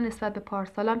 امسالا نسبت به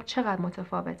پارسالم چقدر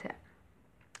متفاوته.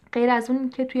 غیر از اون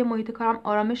که توی محیط کارم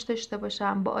آرامش داشته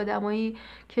باشم، با آدمایی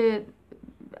که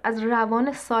از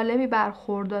روان سالمی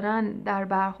برخوردارن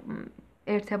در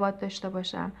ارتباط داشته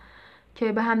باشم،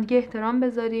 که به همدیگه احترام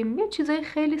بذاریم. یه چیزای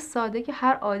خیلی ساده که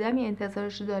هر آدمی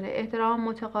انتظارش داره، احترام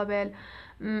متقابل،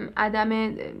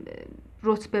 عدم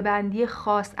رتبه بندی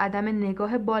خاص، عدم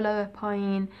نگاه بالا به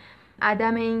پایین،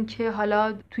 عدم این که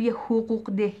حالا توی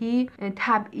حقوق دهی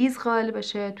تبعیض قائل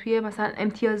بشه، توی مثلا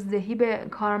امتیاز دهی به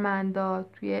کارمندا،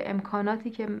 توی امکاناتی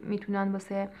که میتونن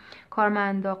واسه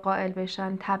کارمندا قائل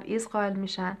بشن تبعیض قائل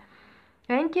میشن.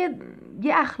 و اینکه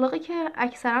یه اخلاقی که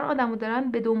اکثرا آدمو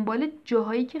دارن به دنبال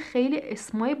جاهایی که خیلی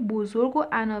اسمای بزرگ و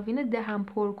عناوین دهن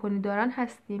پر کنی دارن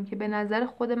هستیم، که به نظر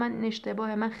خود من این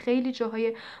اشتباهه. من خیلی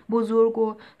جاهای بزرگ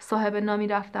و صاحب نامی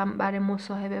رفتم برای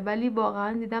مصاحبه، ولی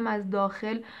واقعا دیدم از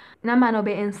داخل نه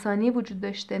منابع انسانی وجود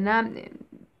داشته، نه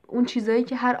اون چیزایی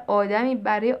که هر آدمی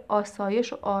برای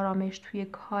آسایش و آرامش توی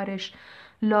کارش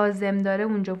لازم داره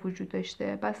اونجا وجود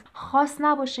داشته. بس خاص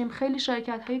نباشیم. خیلی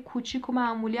شرکت های کوچیک و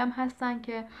معمولی هم هستن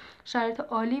که شرایط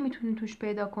عالی میتونیم توش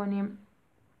پیدا کنیم،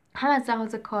 هم از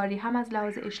لحاظ کاری، هم از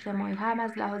لحاظ اجتماعی، هم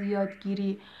از لحاظ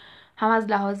یادگیری، هم از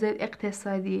لحاظ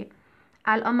اقتصادی.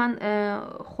 الان من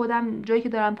خودم جایی که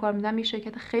دارم کار میدم یه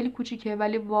شرکت خیلی کوچیکه،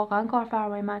 ولی واقعا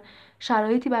کارفرمای من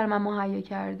شرایطی برای من مهیا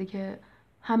کرده که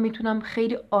هم میتونم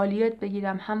خیلی عالی یاد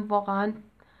بگیرم، هم واقعا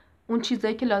اون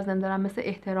چیزایی که لازم دارم مثل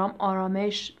احترام،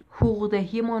 آرامش،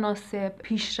 حقوق‌دهی مناسب،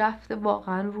 پیشرفت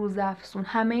واقعا روزافزون،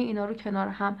 همه اینا رو کنار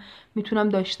هم میتونم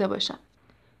داشته باشم.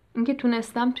 اینکه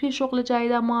تونستم توی شغل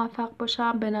جدیدم موفق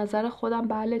باشم، به نظر خودم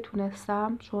بله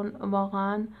تونستم، چون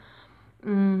واقعا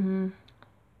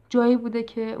جایی بوده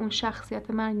که اون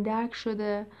شخصیت من درک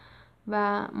شده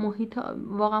و محیط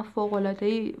واقعا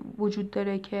فوق‌العاده‌ای وجود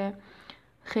داره که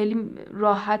خیلی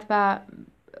راحت و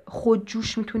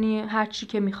خودجوش میتونی هر چی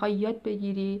که میخوای یاد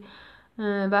بگیری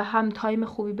و هم تایم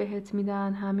خوبی بهت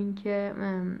میدن، همین که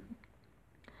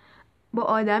با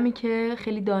آدمی که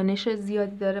خیلی دانش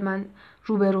زیادی داره من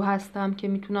روبرو هستم که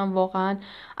میتونم واقعا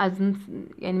از اون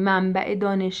یعنی منبع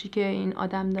دانشی که این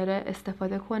آدم داره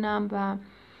استفاده کنم و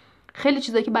خیلی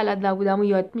چیزایی که بلد نبودم و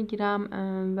یاد میگیرم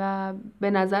و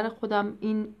به نظر خودم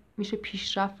این میشه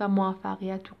پیشرفت و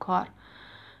موفقیت تو کار.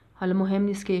 حالا مهم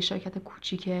نیست که یه شرکت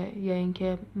کوچیکه یا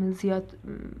اینکه زیاد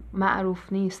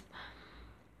معروف نیست.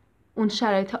 اون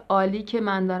شرایط عالی که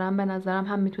من دارم به نظرم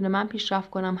هم میتونه من پیشرفت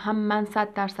کنم، هم من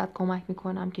 100% کمک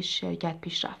میکنم که شرکت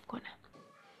پیشرفت کنه.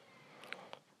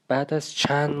 بعد از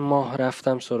چند ماه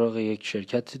رفتم سراغ یک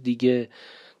شرکت دیگه.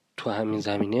 تو همین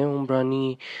زمینه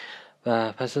عمرانی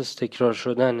و پس از تکرار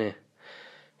شدن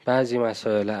بعضی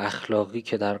مسائل اخلاقی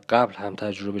که در قبل هم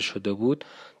تجربه شده بود،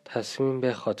 تصمیم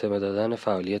به خاتمه دادن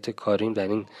فعالیت کاریم در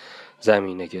این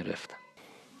زمینه گرفتم.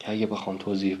 که اگه بخوام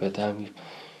توضیح بدم،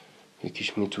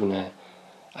 یکیش میتونه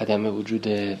عدم وجود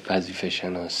وظیفه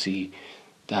شناسی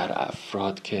در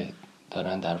افراد که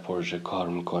دارن در پروژه کار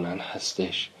میکنن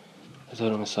هستش. به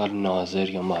طور مثال ناظر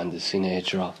یا مهندسین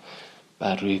اجرا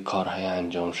بر روی کارهای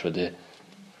انجام شده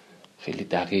خیلی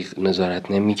دقیق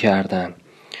نظارت نمی کردن،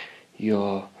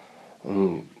 یا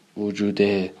وجود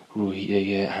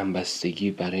روحیه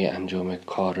همبستگی برای انجام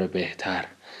کار بهتر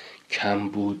کم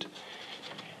بود،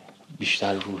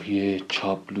 بیشتر روحیه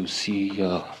چاپلوسی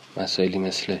یا مسائلی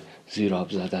مثل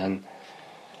زیرآب زدن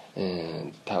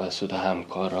توسط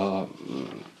همکارا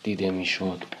دیده می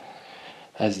شد.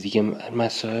 از دیگه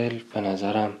مسائل به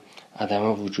نظرم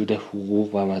عدم وجود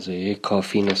حقوق و مزایای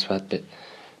کافی نسبت به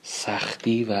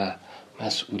سختی و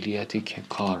مسئولیتی که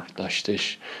کار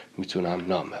داشتش میتونم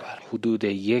نام ببرم. حدود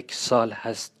 1 سال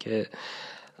هست که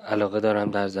علاقه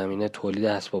دارم در زمینه تولید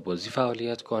اسباب بازی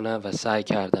فعالیت کنم و سعی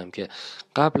کردم که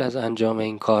قبل از انجام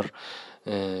این کار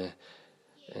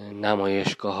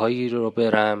نمایشگاهایی رو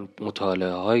برم،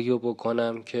 مطالعه هایی رو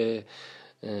بکنم که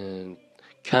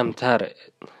کمتر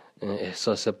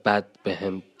احساس بد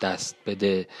بهم دست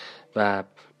بده و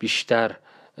بیشتر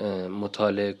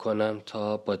مطالعه کنم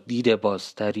تا با دید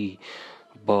بازتری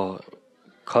با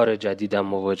کار جدیدم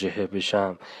مواجهه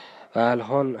بشم. و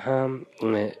الان هم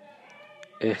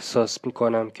احساس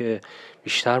میکنم که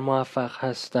بیشتر موفق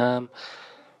هستم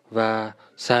و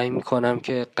سعی میکنم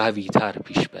که قوی تر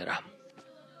پیش برم.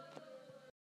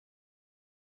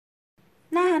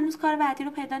 نه، هنوز کار بعدی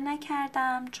رو پیدا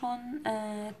نکردم، چون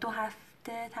 2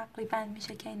 هفته تقریبا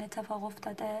میشه که این اتفاق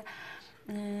افتاده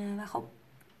و خب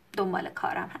دنبال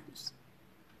کارم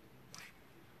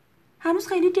هنوز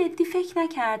خیلی جدی فکر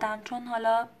نکردم، چون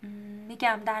حالا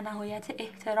میگم در نهایت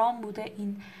احترام بوده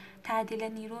این تعدیل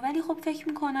نیرو، ولی خب فکر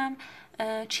میکنم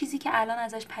چیزی که الان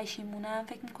ازش پشیمونم،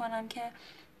 فکر میکنم که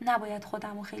نباید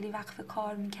خودم رو خیلی وقف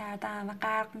کار میکردم و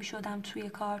غرق میشدم توی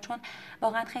کار، چون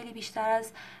واقعا خیلی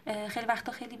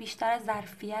وقتا خیلی بیشتر از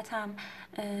ظرفیتم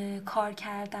کار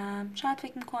کردم. شاید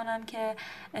فکر میکنم که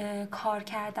کار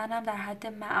کردنم در حد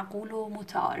معقول و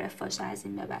متعارف باشه از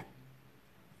این به بعد.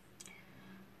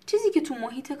 چیزی که تو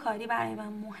محیط کاری برای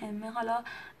من مهمه، حالا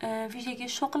ویژگی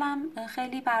شغلم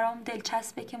خیلی برام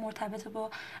دلچسبه که مرتبط با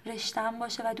رشته‌ام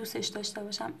باشه و دوستش داشته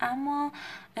باشم، اما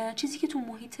چیزی که تو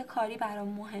محیط کاری برام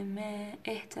مهمه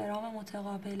احترام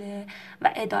متقابله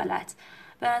و عدالت.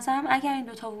 به نظرم اگر این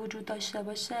 2 تا وجود داشته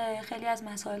باشه خیلی از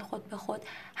مسائل خود به خود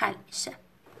حل میشه.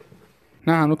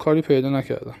 نه، هنوز کاری پیدا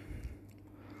نکردم،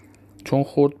 چون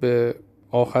خورد به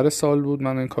آخر سال بود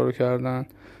من این کارو کردن،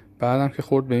 بعدم که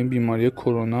خورد به این بیماری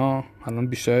کرونا الان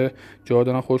بیشتر جاها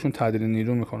دارن خودشون تعدیل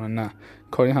نیرو میکنن. نه،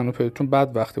 کاری هنوز پیدا، چون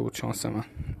بد وقته بود شانس من.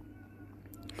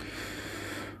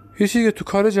 یه چیزی که تو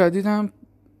کار جدیدم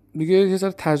دیگه یه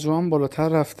ذره تجربه‌ام بالاتر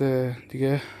رفته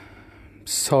دیگه،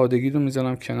 سادگی رو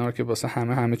میذارم کنار که واسه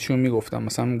همه چی رو میگفتم.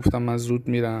 مثلا میگفتم من زود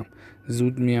میرم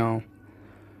زود میام،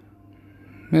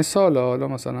 مثال حالا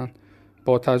مثلا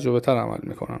با تجربه تر عمل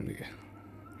میکنم دیگه،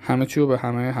 همه چی رو به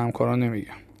همه همکاران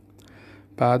نمیگم،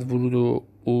 بعد ورود و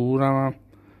عبورم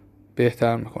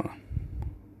بهتر میکنم.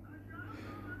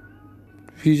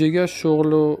 ویژگی از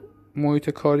شغل و محیط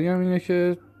کاری هم اینه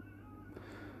که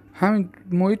همین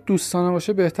محیط دوستانه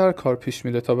باشه بهتر کار پیش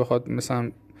میره تا بخواد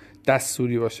مثلا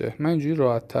دستوری باشه. من اینجوری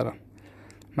راحت ترم.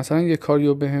 مثلا یه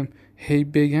کاریو بهم هی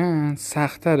بگن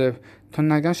سخت‌تره تا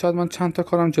نگن، شاید من چند تا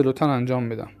کارم جلوتر انجام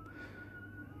بدم.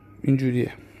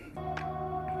 اینجوریه.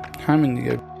 همین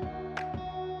دیگه.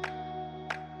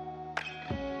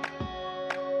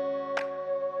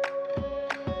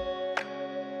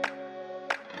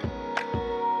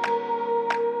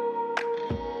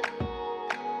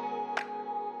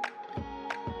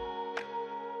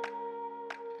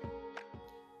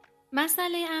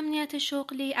 مسئله امنیت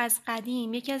شغلی از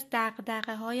قدیم یکی از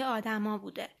دغدغه‌های آدما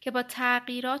بوده که با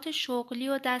تغییرات شغلی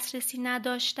و دسترسی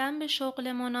نداشتن به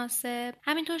شغل مناسب،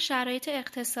 همینطور شرایط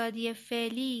اقتصادی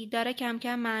فعلی داره کم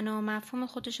کم معنا و مفهوم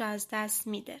خودش از دست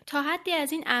میده. تا حدی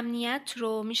از این امنیت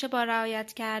رو میشه با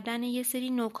رعایت کردن یه سری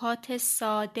نکات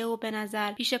ساده و به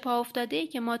نظر پیش پا افتاده‌ای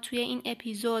که ما توی این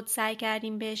اپیزود سعی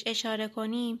کردیم بهش اشاره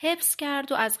کنیم حفظ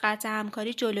کرد و از قطع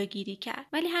همکاری جلوگیری کرد.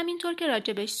 ولی همینطور که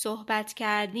راجبش صحبت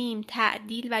کردیم میگیم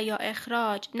تعدیل و یا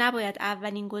اخراج نباید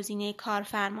اولین گزینه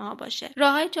کارفرماها باشه.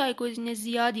 راههای جایگزین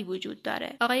زیادی وجود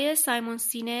داره. آقای سایمون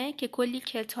سینک که کلی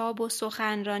کتاب و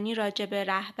سخنرانی راجع به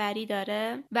رهبری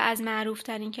داره و از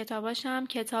معروفترین کتاباش هم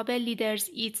کتاب لیدرز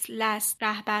ایتس لاست،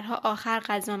 رهبرها آخر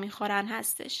غذا میخورن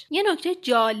هستش. یه نکته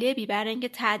جالبی برای اینکه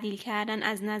تعدیل کردن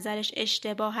از نظرش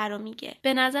اشتباهه رو میگه.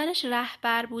 به نظرش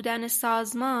رهبر بودن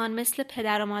سازمان مثل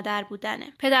پدر و مادر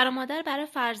بودنه. پدر و مادر برای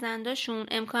فرزنداشون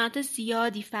امکانات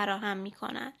زیادی فراهم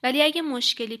میکنن، ولی اگه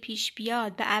مشکلی پیش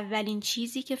بیاد به اولین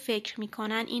چیزی که فکر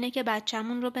میکنن اینه که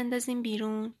بچه‌مون رو بندازیم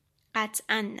بیرون؟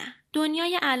 قطعاً نه.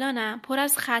 دنیای الانم پر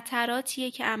از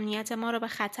خطراتیه که امنیت ما رو به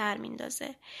خطر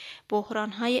میندازه.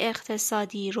 بحران‌های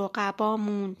اقتصادی،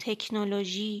 رقبامون،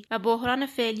 تکنولوژی و بحران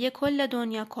فعلی کل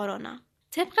دنیا کرونا.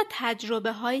 طبق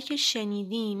تجربه هایی که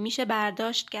شنیدیم میشه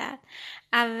برداشت کرد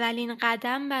اولین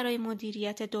قدم برای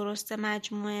مدیریت درست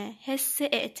مجموعه حس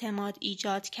اعتماد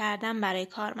ایجاد کردن برای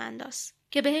کارمنداست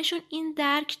که بهشون این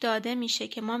درک داده میشه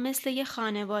که ما مثل یه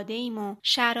خانواده ایم و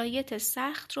شرایط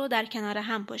سخت رو در کنار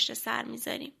هم پشت سر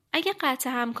میذاریم. اگه قطع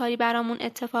همکاری برامون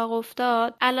اتفاق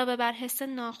افتاد، علاوه بر حس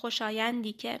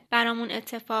ناخوشایندی که برامون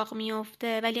اتفاق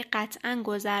میفته ولی قطعاً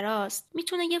گذراست،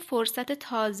 میتونه یه فرصت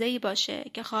تازه‌ای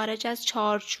باشه که خارج از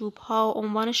چارچوب‌ها و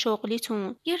عنوان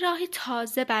شغلیتون یه راهی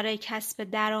تازه برای کسب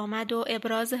درآمد و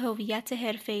ابراز هویت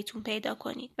حرفه‌ایتون پیدا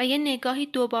کنید و یه نگاهی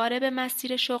دوباره به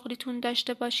مسیر شغلیتون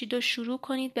داشته باشید و شروع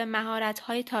کنید به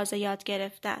مهارت‌های تازه یاد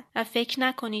گرفتن و فکر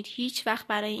نکنید هیچ وقت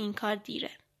برای این کار دیره.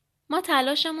 ما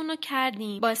تلاشمون رو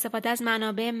کردیم با استفاده از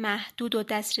منابع محدود و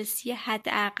دسترسی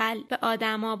حداقل به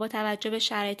آدما با توجه به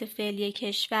شرایط فعلی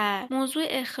کشور موضوع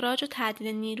اخراج و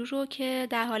تعدیل نیرو رو که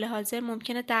در حال حاضر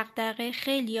ممکنه دغدغه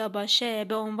خیلیا باشه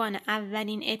به عنوان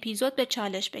اولین اپیزود به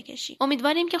چالش بکشیم.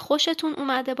 امیدواریم که خوشتون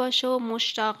اومده باشه و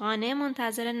مشتاقانه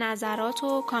منتظر نظرات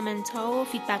و کامنت ها و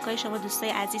فیدبک های شما دوستای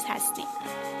عزیز هستیم.